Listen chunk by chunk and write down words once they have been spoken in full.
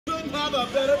have a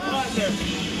better partner.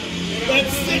 That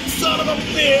sick son of a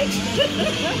bitch.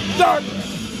 Dark.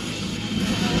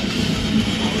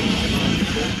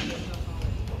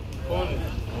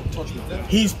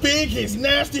 He's big, he's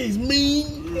nasty, he's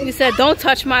mean. He said, don't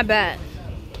touch my bat.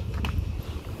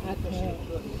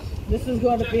 This is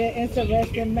going to be an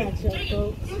interesting matchup,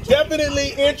 folks.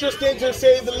 Definitely interesting to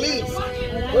say the least.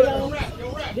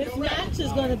 This match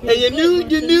is going to be. And you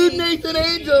knew Nathan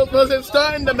Angel wasn't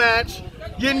starting the match.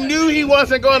 You knew he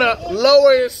wasn't going to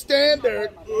lower his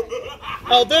standard.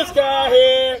 Oh, this guy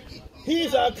here,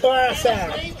 he's a class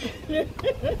act.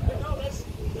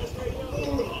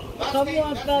 Come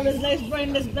on, fellas, let's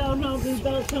bring this belt home. This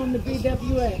belt home to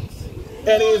BWX.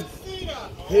 And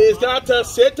he's got to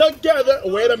sit together.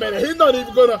 Wait a minute, he's not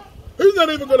even gonna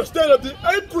stand up the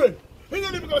apron. He's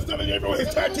not even gonna stand up the apron with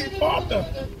his tag team partner.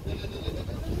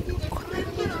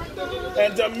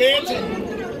 And demanding.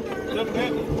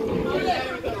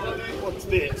 What's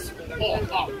this? All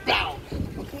about.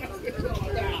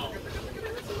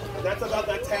 That's about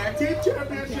the tag team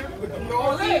championship with the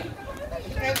North.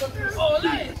 And the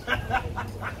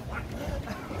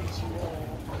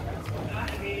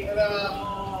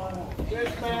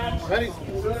this match is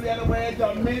going to be on the way to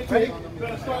Mint. Going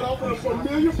to start off with a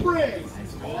familiar friend.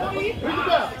 Here we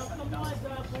go.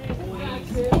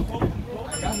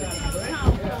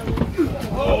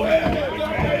 Oh,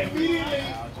 yeah.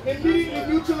 Immediately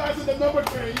neutralizing the number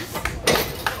 3.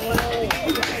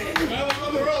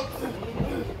 On the ropes.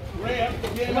 Ray, have to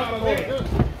get him out of there.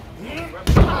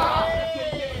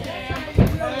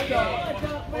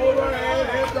 Overhead,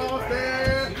 head off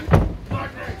there.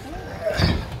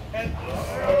 And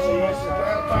we're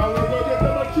going to get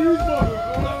them a cheeseburger.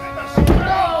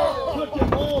 Put your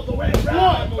balls away. 1,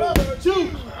 2. You're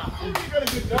going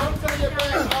to get down.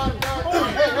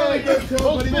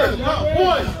 But he doesn't. 1.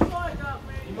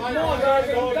 He's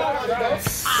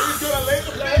going to lay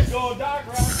the place. Let's go, Doc.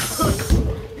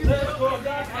 Let's go,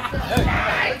 Doc.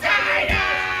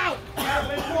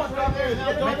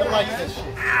 Make it like this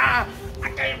shit. I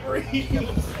can't breathe.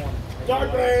 Dark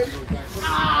man.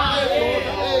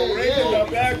 Raising the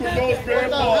back with those bare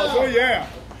balls. Oh yeah.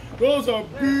 Those are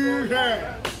big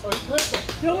hands.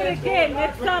 Do it again.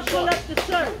 Let's not pull up the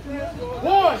shirt.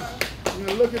 1.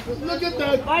 Look at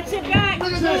that. Watch your back.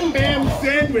 Look at that ham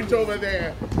sandwich over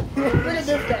there. Look at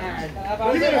this guy.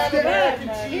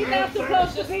 He's not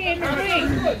supposed to be in the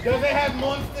ring. Does it have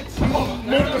monster cheese?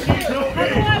 Monster cheese.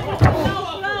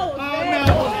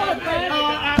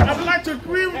 I'd like to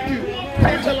agree with you,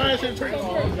 Tantalizing Tracy,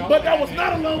 but that was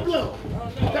not a low blow.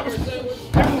 That was a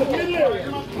mid area.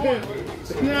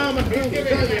 Now I'm going to give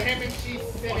it a ham and cheese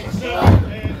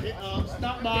sandwich.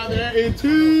 Stop by there in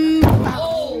 2.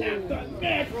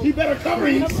 He better cover.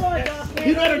 He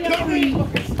better cover.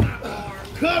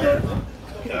 Cover.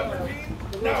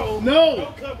 No.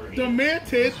 The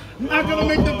Mantis not going to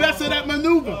make the best of that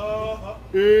maneuver.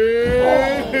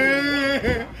 Yeah.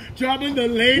 Dropping the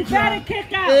leg drop. You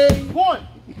kick out. 1,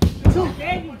 2.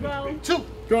 There you go. 2.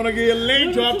 Gonna get a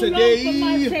leg drop today. For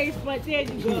my taste, but there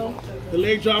you go. The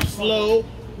leg drop slow.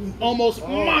 Almost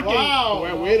mocking. Wow.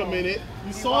 Wait a minute.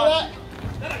 You saw that?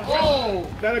 Oh,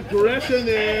 that aggression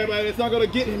there, but it's not gonna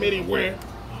get him anywhere.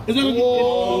 It's not gonna get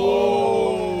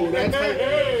Oh, that's like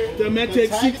the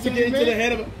Mentex seeks to get into the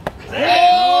head of it.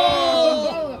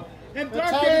 Oh! And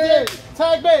Dark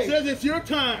Tag bait. says it's your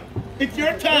time. It's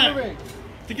your time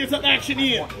to get some action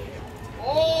in.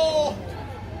 Oh!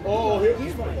 Oh, here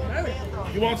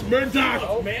he wants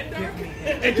Murdoch.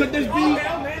 And could this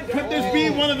be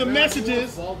one of the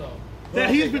messages that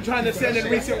he's been trying to send in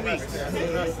recent weeks?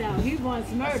 He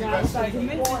wants Murdoch.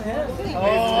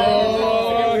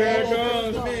 Oh, here it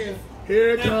comes. Here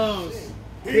it comes.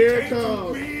 Here it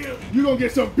comes. You're going to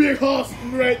get some big hoss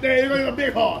right there. You're going to get a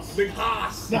big hoss. Big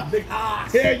hoss. Big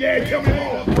hoss. Yeah, come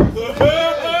on.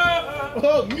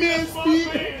 Oh, men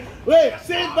speed. Wait,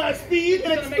 saved by speed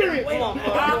and experience. Come on,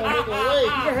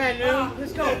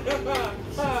 let's go.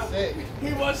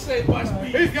 He was saved by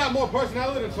speed. He's got more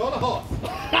personality than Charlie Horse.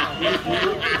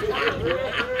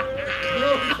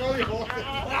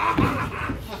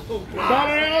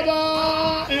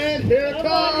 And here it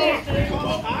comes.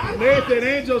 Nathan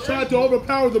Angel tried to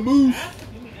overpower the moose,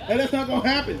 and that's not gonna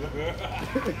happen.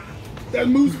 That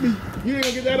moose meat, you ain't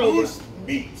gonna get that over. Moose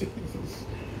meat.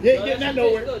 You ain't getting that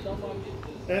nowhere.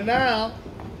 And now,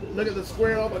 look at the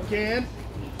square up again.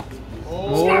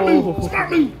 Oh. Smart move, smart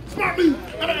move, smart move.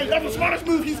 That's the smartest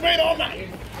move he's made all night.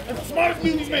 That's the smartest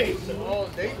move he's made.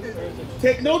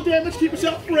 Take no damage, keep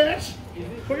yourself fresh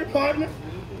for your partner.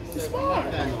 Smart.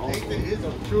 Nathan is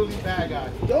a truly bad guy.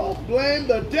 Don't blame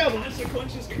the devil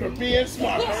for being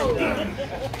smart.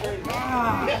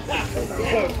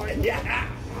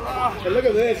 But look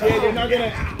at this. Yeah, you're not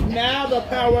gonna. Now the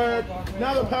power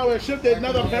has shifted.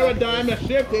 Now the paradigm has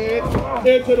shifted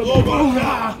into the mobile.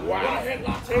 Wow. And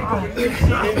that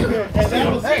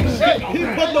was he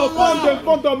put the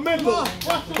fundamentals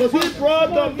because he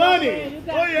brought the money.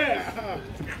 Oh yeah.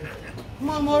 Come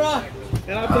on, Mora.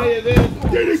 And I'll tell you this,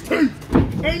 DDT,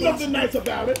 ain't nothing nice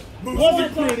about it.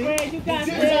 Wasn't pretty.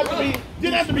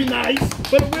 Didn't have to be nice,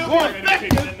 but it will be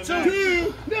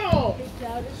effective. No.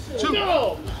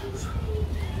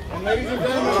 And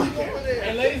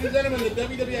ladies and gentlemen, the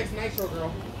WWX Nitro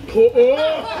girl.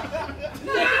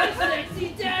 Sexy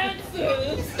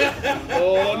dancers.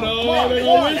 Oh no, they're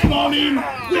going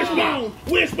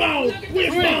wishbone.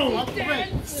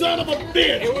 Son of a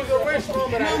bitch. It was a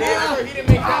wishbone, but I did he didn't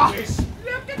make that wish.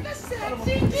 Look at the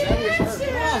sexy dancers.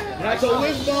 That's a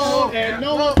wishbone, and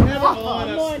no one ever on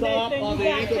a stop on the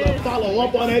ankle to follow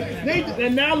up on it.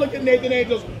 And now look at Nathan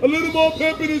Angels. A little more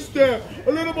pep in his step,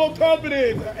 a little more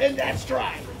confidence in that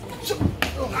stride.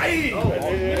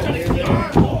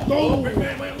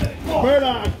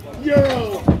 Murdoch,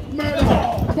 Euro,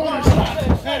 Murdoch, corner shot,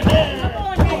 and hand.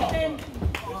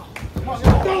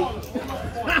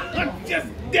 Just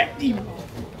decked him.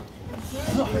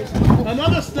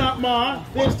 Another stop, Ma.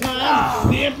 This time,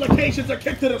 the implications are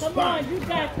kicked to the spine. Come on, you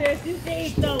got this. You can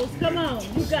eat those. Come on,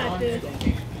 you got this.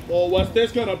 Oh, what's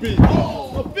this gonna be?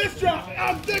 Oh, a fist drop.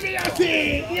 I'll give me a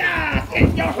seed. Yes,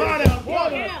 hit your heart out.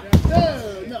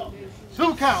 No.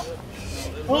 2 count.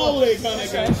 Holy gonna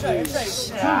go.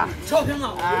 Choke him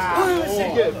out.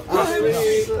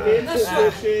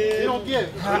 You don't get it.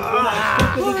 Come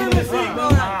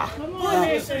on,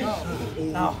 Nathan.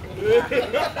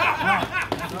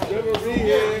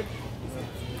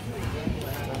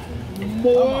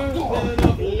 More than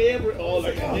enough leverage. Oh,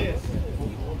 look at this.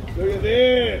 Look at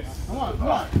this. Come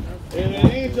on. And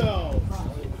an angel.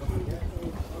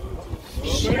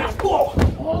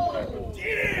 Oh,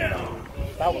 damn.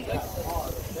 That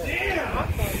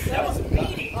was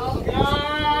meaty. Oh,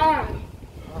 God.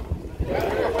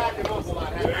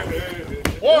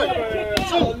 One,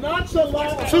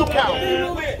 nonchalant. 2 count.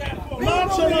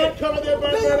 Nonchalant coming there,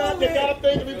 burn. They got a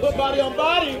thing if we put body on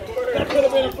body. That could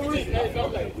have been a 3.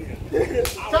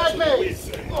 Tag base.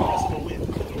 Come on,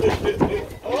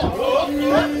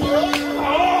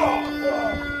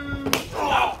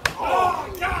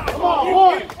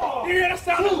 1. You hear the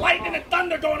sound of lightning and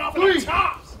thunder going off in the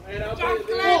tops.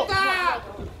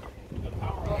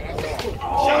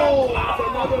 Oh, that's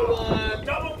another one.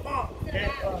 Double pump.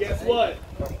 And guess what?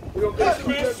 We'll get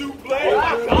Superman suplex.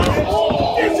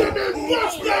 It's a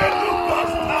Buster!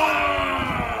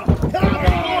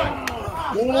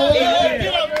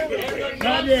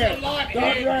 Not yet.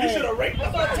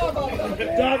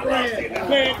 Dark Rand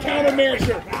playing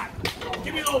countermeasure.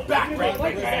 Give me a little back break,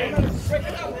 man.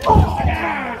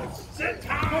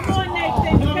 Come on,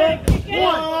 Nathan. You gotta kick it.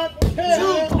 1, 2,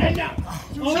 and now.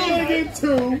 Only gonna get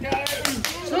 2.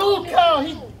 2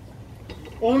 count.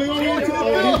 Only gonna get 2.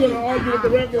 Oh, he's gonna argue with the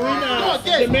referee now.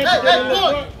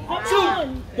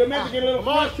 The man get a little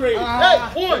frustrated. Hey,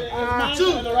 1,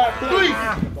 2, 3,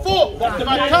 4. If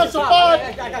I count to 5,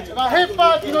 if I hit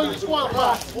 5, you know you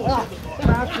disqualify.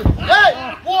 Hey,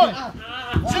 1,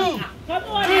 2. Come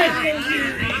on, Nathan.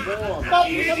 Come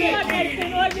on,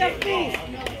 Nathan. On your feet.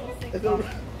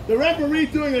 The referee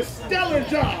doing a stellar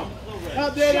job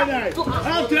out there tonight.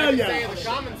 I'll tell you. The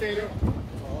commentator.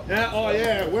 Oh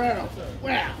yeah, wow.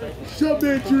 Shoved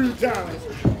in true time.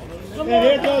 And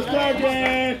here goes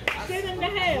Clarkland. Sit in the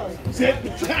hell. Sit.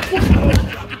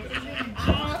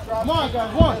 Come on,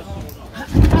 guys. 1.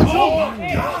 Oh,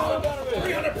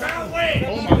 300-pound weight.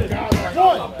 oh my God.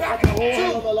 1, Back of the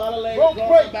wall, a lot of legs Rope going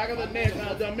break. back of the neck,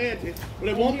 demented. But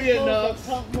it won't be enough.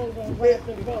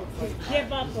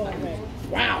 Give up already.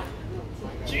 Wow.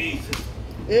 Jesus.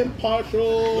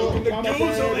 Impartial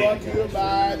commentary brought to you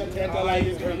by the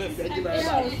Tantalizing Tournament. Thank you very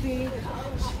much.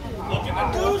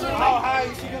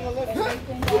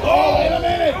 Oh, wait a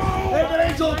minute. Nathan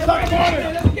Angel tuck corner.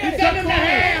 He's got in the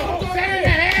hell. Send in the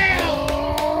hell.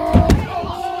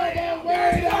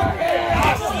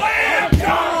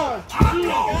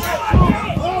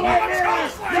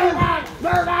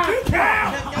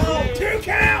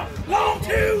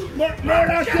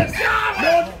 Murdoch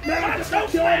just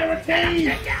secured a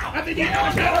retain. I think he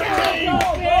got a retain.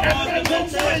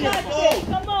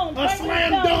 Come on. A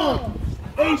slam dunk.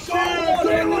 A sheer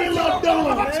gorilla dunk.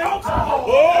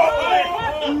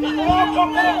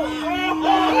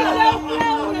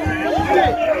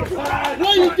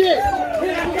 What you did?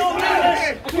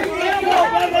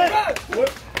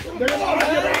 Oh,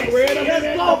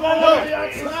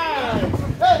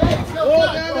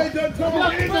 now they done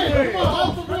coming anyway.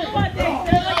 Oh, look at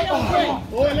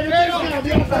this now.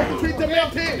 The other side treat the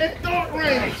men in dark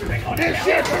range. And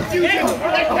shit confusion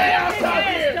and chaos out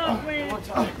here.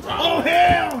 Oh,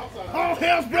 hell. Oh,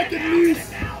 hell's breaking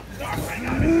loose. Oh,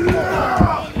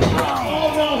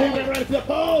 no. He went right to the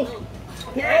pole. Oh,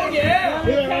 yeah. He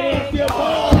went right to the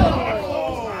pole.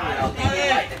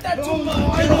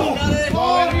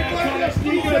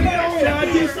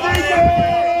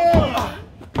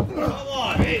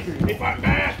 If I'm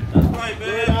back. That's right,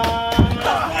 man.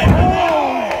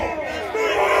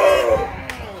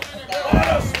 What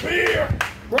a spear!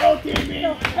 Broke him in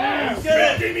half.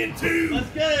 Broke him in two. Let's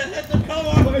get it. Hit the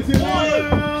cover. One, two.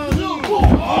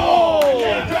 Oh!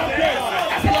 Yeah, drop it.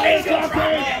 That's an drop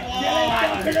it.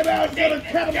 Check it out. Get a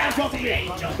capitalize off of it.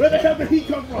 Where the hell did he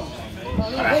come from?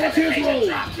 What was his role?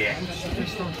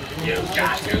 You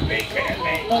got to be kidding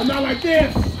me. Oh, not like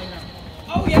this.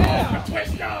 Oh, yeah. A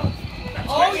twist off.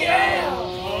 Oh, yeah!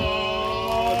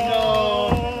 Oh,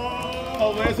 no.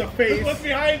 Oh, there's a face. Look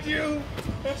behind you.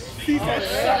 He said,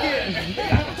 suck it.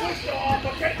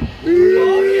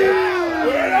 Oh, yeah!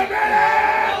 Wait a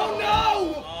minute! Oh,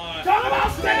 no! Talk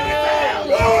about sticking it down!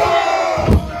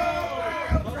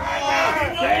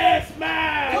 Yes,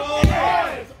 man!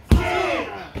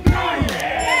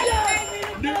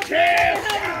 New chance!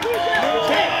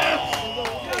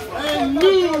 And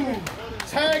new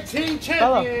tag team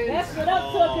champions. That's what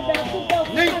I'm talking about.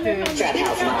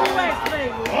 2,100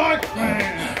 baby.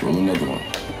 Markman! Roll another one.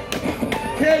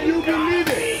 Can you believe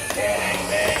it?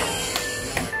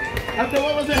 After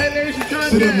what was the head Asian time?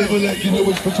 Said I'll never let you know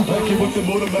it's put you back here with the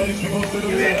automatics. We gon' set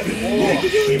them back.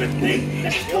 Did you even think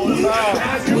that's cool?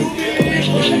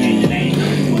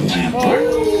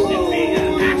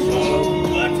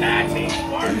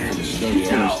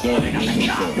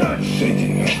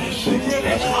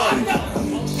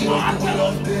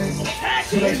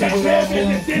 She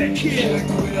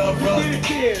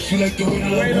like the way I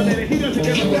Wait a minute, he doesn't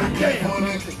give a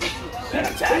goddamn. He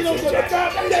don't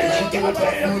give a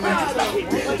goddamn.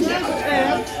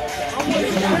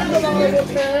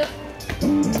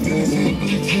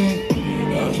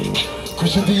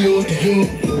 Christian Dior,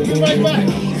 Right back.